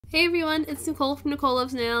Hey everyone, it's Nicole from Nicole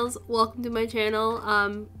Loves Nails. Welcome to my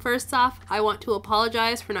channel. First off, I want to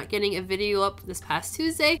apologize for not getting a video up this past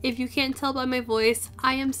Tuesday. If you can't tell by my voice,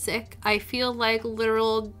 I am sick. I feel like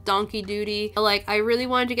literal donkey duty. Like, I really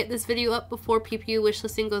wanted to get this video up before PPU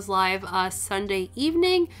wishlisting goes live Sunday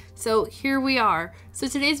evening. So here we are. So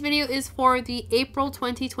today's video is for the April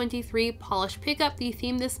 2023 polish pickup. The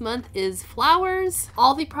theme this month is flowers.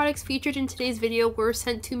 All the products featured in today's video were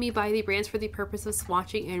sent to me by the brands for the purpose of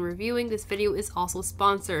swatching and reviewing. This video is also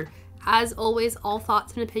sponsored. As always, all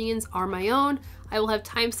thoughts and opinions are my own. I will have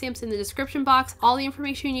timestamps in the description box. All the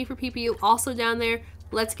information you need for PPU also down there.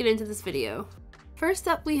 Let's get into this video. First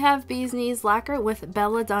up, we have Bee's Knees Lacquer with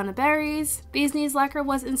Belladonna Berries. Bee's Knees Lacquer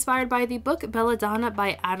was inspired by the book Belladonna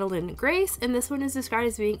by Adeline Grace, and this one is described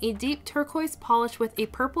as being a deep turquoise polish with a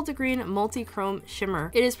purple to green multi-chrome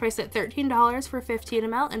shimmer. It is priced at $13 for 15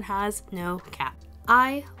 ml and has no cap.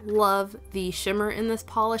 I love the shimmer in this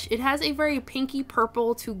polish. It has a very pinky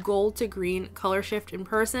purple to gold to green color shift in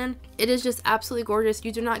person. It is just absolutely gorgeous.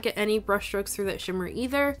 You do not get any brush strokes through that shimmer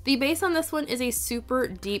either. The base on this one is a super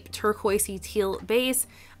deep turquoisey teal base.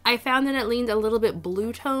 I found that it leaned a little bit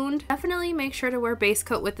blue toned. Definitely make sure to wear base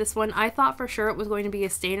coat with this one. I thought for sure it was going to be a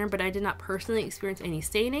stainer, but I did not personally experience any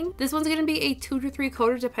staining. This one's going to be a 2 to 3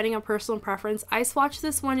 coater depending on personal preference. I swatched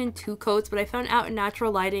this one in 2 coats, but I found out in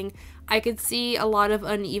natural lighting I could see a lot of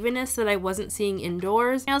unevenness that I wasn't seeing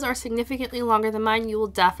indoors. Nails are significantly longer than mine. You will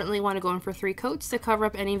definitely want to go in for 3 coats to cover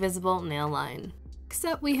up any visible nail line. Next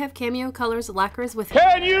up, we have Cameo Colors Lacquers with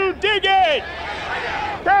Can You Dig It?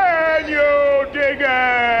 Can You Dig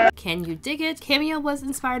It? Can You Dig It? Cameo was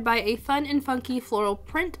inspired by a fun and funky floral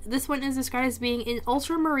print. This one is described as being an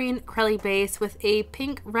ultramarine crelly base with a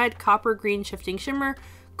pink, red, copper, green shifting shimmer,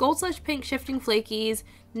 gold/pink shifting flakies,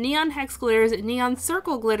 neon hex glitters, neon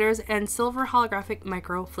circle glitters, and silver holographic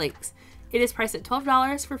micro flakes. It is priced at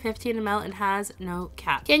 $12 for 15 ml and has no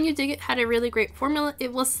cap. Can You Dig It had a really great formula.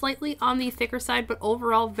 It was slightly on the thicker side, but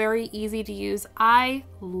overall very easy to use. I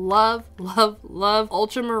love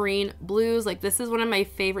ultramarine blues. Like, this is one of my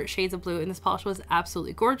favorite shades of blue, and this polish was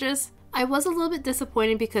absolutely gorgeous. I was a little bit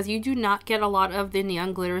disappointed because you do not get a lot of the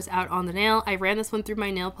neon glitters out on the nail. I ran this one through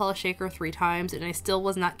my nail polish shaker 3 times and I still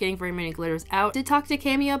was not getting very many glitters out. Did talk to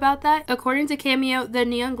Cameo about that. According to Cameo, the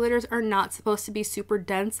neon glitters are not supposed to be super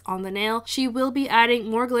dense on the nail. She will be adding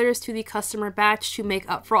more glitters to the customer batch to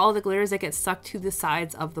make up for all the glitters that get stuck to the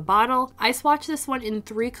sides of the bottle. I swatched this one in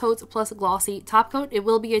 3 coats plus a glossy top coat. It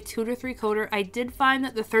will be a 2 to 3 coater. I did find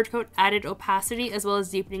that the 3rd coat added opacity as well as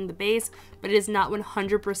deepening the base, but it is not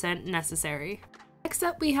 100% necessary. Next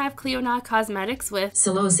up, we have Clionadh Cosmetics with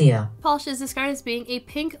Celosia. Polish is described as being a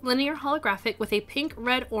pink linear holographic with a pink,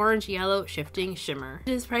 red, orange, yellow shifting shimmer.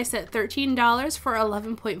 It is priced at $13 for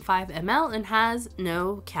 11.5 ml and has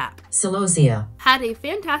no cap. Celosia had a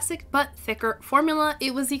fantastic but thicker formula.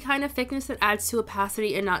 It was the kind of thickness that adds to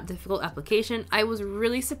opacity and not difficult application. I was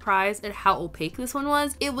really surprised at how opaque this one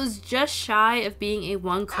was. It was just shy of being a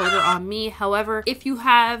 1 coater on me. However, if you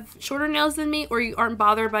have shorter nails than me or you aren't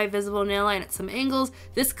bothered by visible nail line at some angles,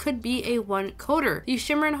 this could be a 1 coater. The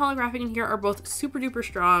shimmer and holographic in here are both super duper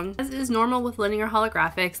strong. As is normal with linear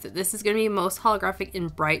holographics, that this is going to be most holographic in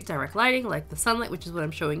bright direct lighting like the sunlight, which is what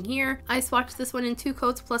I'm showing here. I swatched this one in 2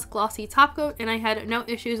 coats plus glossy top coat and I had no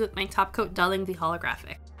issues with my top coat dulling the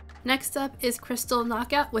holographic. Next up is Crystal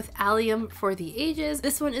Knockout with Allium for the Ages.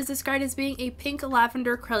 This one is described as being a pink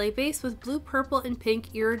lavender crelly base with blue, purple, and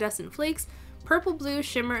pink iridescent flakes. Purple blue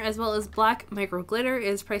shimmer as well as black micro glitter.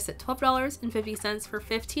 Is priced at $12.50 for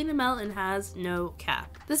 15 ml and has no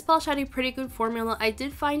cap. This polish had a pretty good formula. I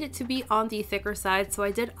did find it to be on the thicker side, so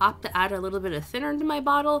I did opt to add a little bit of thinner into my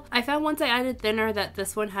bottle. I found once I added thinner that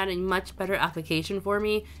this one had a much better application for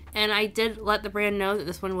me, and I did let the brand know that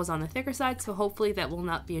this one was on the thicker side, so hopefully that will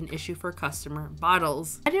not be an issue for customer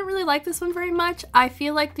bottles. I didn't really like this one very much. I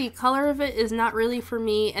feel like the color of it is not really for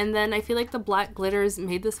me, and then I feel like the black glitters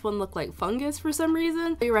made this one look like fungus for some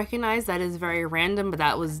reason. I recognize that is very random, but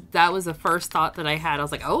that was the first thought that I had. I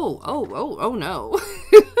was like, oh no.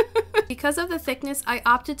 Because of the thickness, I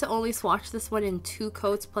opted to only swatch this one in 2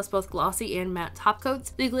 coats plus both glossy and matte top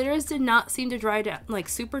coats. The glitters did not seem to dry down like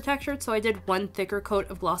super textured, so I did 1 thicker coat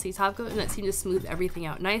of glossy top coat and that seemed to smooth everything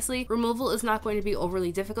out nicely. Removal is not going to be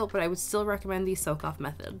overly difficult, but I would still recommend the soak off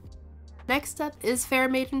method. Next up is Fair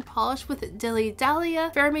Maiden Polish with Dilly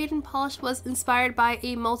Dahlia. Fair Maiden Polish was inspired by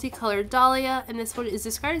a multicolored dahlia, and this one is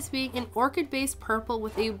described as being an orchid-based purple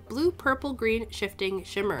with a blue, purple, green shifting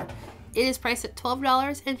shimmer. It is priced at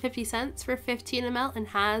 $12.50 for 15 ml and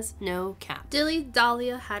has no cap. Dilly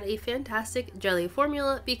Dahlia had a fantastic jelly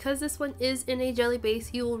formula. Because this one is in a jelly base,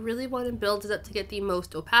 you will really want to build it up to get the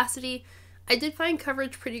most opacity. I did find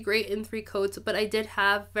coverage pretty great in 3 coats, but I did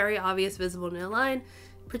have very obvious visible nail line,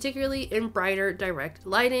 particularly in brighter direct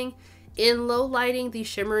lighting. In low lighting, the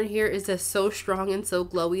shimmer in here is just so strong and so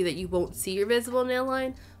glowy that you won't see your visible nail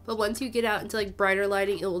line, but once you get out into like brighter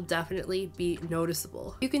lighting, it will definitely be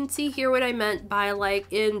noticeable. You can see here what I meant by like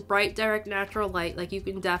in bright direct natural light, like you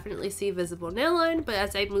can definitely see visible nail line, but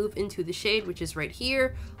as I move into the shade, which is right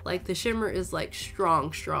here, like the shimmer is like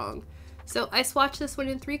strong. So I swatched this one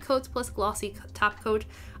in 3 coats plus glossy top coat.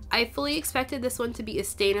 I fully expected this one to be a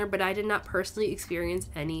stainer, but I did not personally experience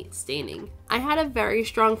any staining. I had a very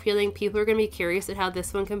strong feeling people are going to be curious at how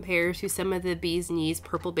this one compares to some of the Bee's Knees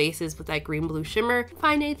purple bases with that green blue shimmer. I didn't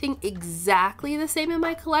find anything exactly the same in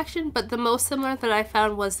my collection, but the most similar that I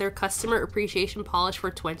found was their customer appreciation polish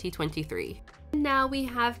for 2023. And now we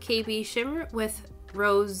have KBShimmer with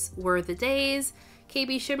Rose Were the Days.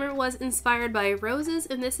 KBShimmer was inspired by roses,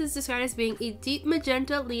 and this is described as being a deep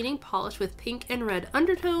magenta leaning polish with pink and red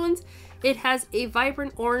undertones. It has a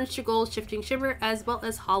vibrant orange to gold shifting shimmer as well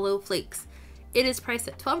as hollow flakes. It is priced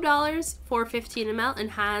at $12 for 15 ml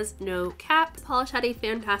and has no cap. This polish had a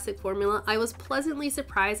fantastic formula. I was pleasantly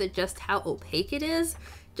surprised at just how opaque it is.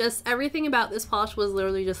 Just everything about this polish was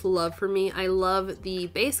literally just love for me. I love the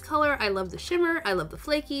base color, I love the shimmer, I love the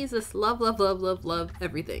flakies, just love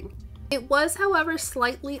everything. It was, however,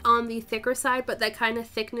 slightly on the thicker side, but that kind of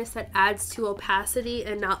thickness that adds to opacity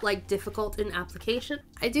and not like difficult in application.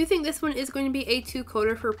 I do think this one is going to be a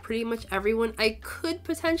 2-coater for pretty much everyone. I could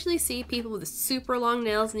potentially see people with super long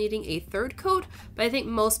nails needing a 3rd coat, but I think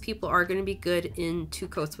most people are going to be good in 2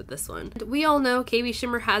 coats with this one. And we all know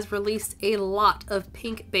KBShimmer has released a lot of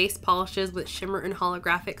pink based polishes with shimmer and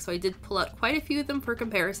holographic, so I did pull out quite a few of them for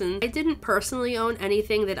comparison. I didn't personally own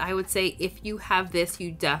anything that I would say if you have this,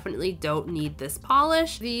 you definitely don't need this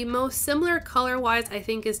polish. The most similar color wise I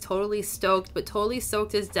think is Totally Stoked, but Totally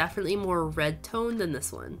Stoked is definitely more red tone than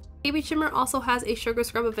this one. KBShimmer also has a sugar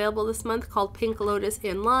scrub available this month called Pink Lotus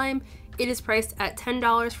and Lime. It is priced at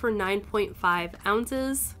 $10 for 9.5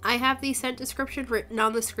 ounces. I have the scent description written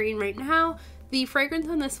on the screen right now. The fragrance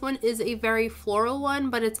on this one is a very floral one,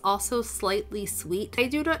 but it's also slightly sweet. I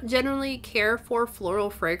do not generally care for floral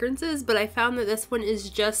fragrances, but I found that this one is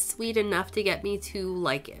just sweet enough to get me to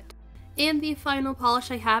like it. And the final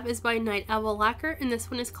polish I have is by Owl Lacquer, and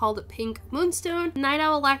this one is called Pink Moonstone.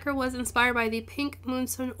 Owl Lacquer was inspired by the Pink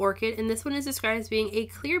Moonstone Orchid, and this one is described as being a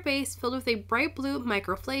clear base filled with a bright blue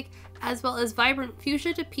microflake, as well as vibrant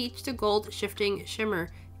fuchsia to peach to gold shifting shimmer.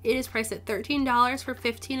 It is priced at $13 for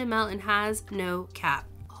 15 ml and has no cap.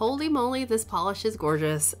 Holy moly, this polish is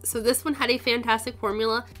gorgeous. So this one had a fantastic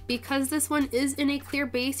formula. Because this one is in a clear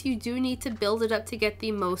base, you do need to build it up to get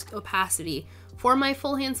the most opacity. For my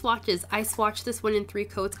full hand swatches, I swatched this one in 3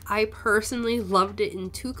 coats. I personally loved it in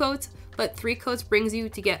 2 coats, but 3 coats brings you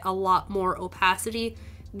to get a lot more opacity.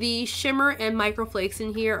 The shimmer and microflakes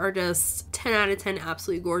in here are just 10 out of 10,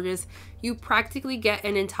 absolutely gorgeous. You practically get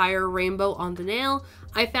an entire rainbow on the nail.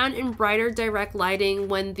 I found in brighter direct lighting,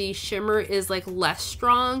 when the shimmer is like less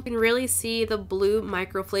strong, you can really see the blue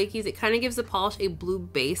microflakies. It kind of gives the polish a blue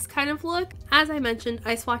base kind of look. As I mentioned,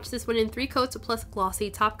 I swatched this one in 3 coats plus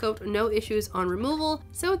glossy top coat, no issues on removal.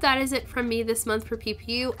 So that is it from me this month for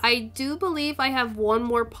PPU. I do believe I have one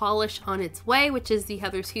more polish on its way, which is the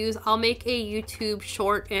Heather's Hues. I'll make a YouTube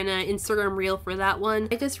short and an Instagram reel for that one.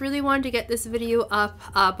 I just really wanted to get this video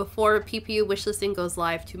up before PPU wishlisting goes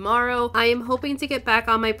live tomorrow. I am hoping to get back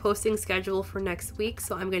on my posting schedule for next week,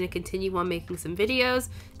 so I'm going to continue on making some videos.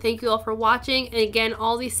 Thank you all for watching, and again,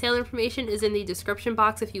 all the sale information is in the description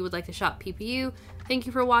box if you would like to shop PPU. Thank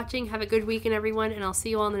you for watching, have a good weekend everyone, and I'll see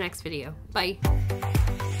you all in the next video. Bye!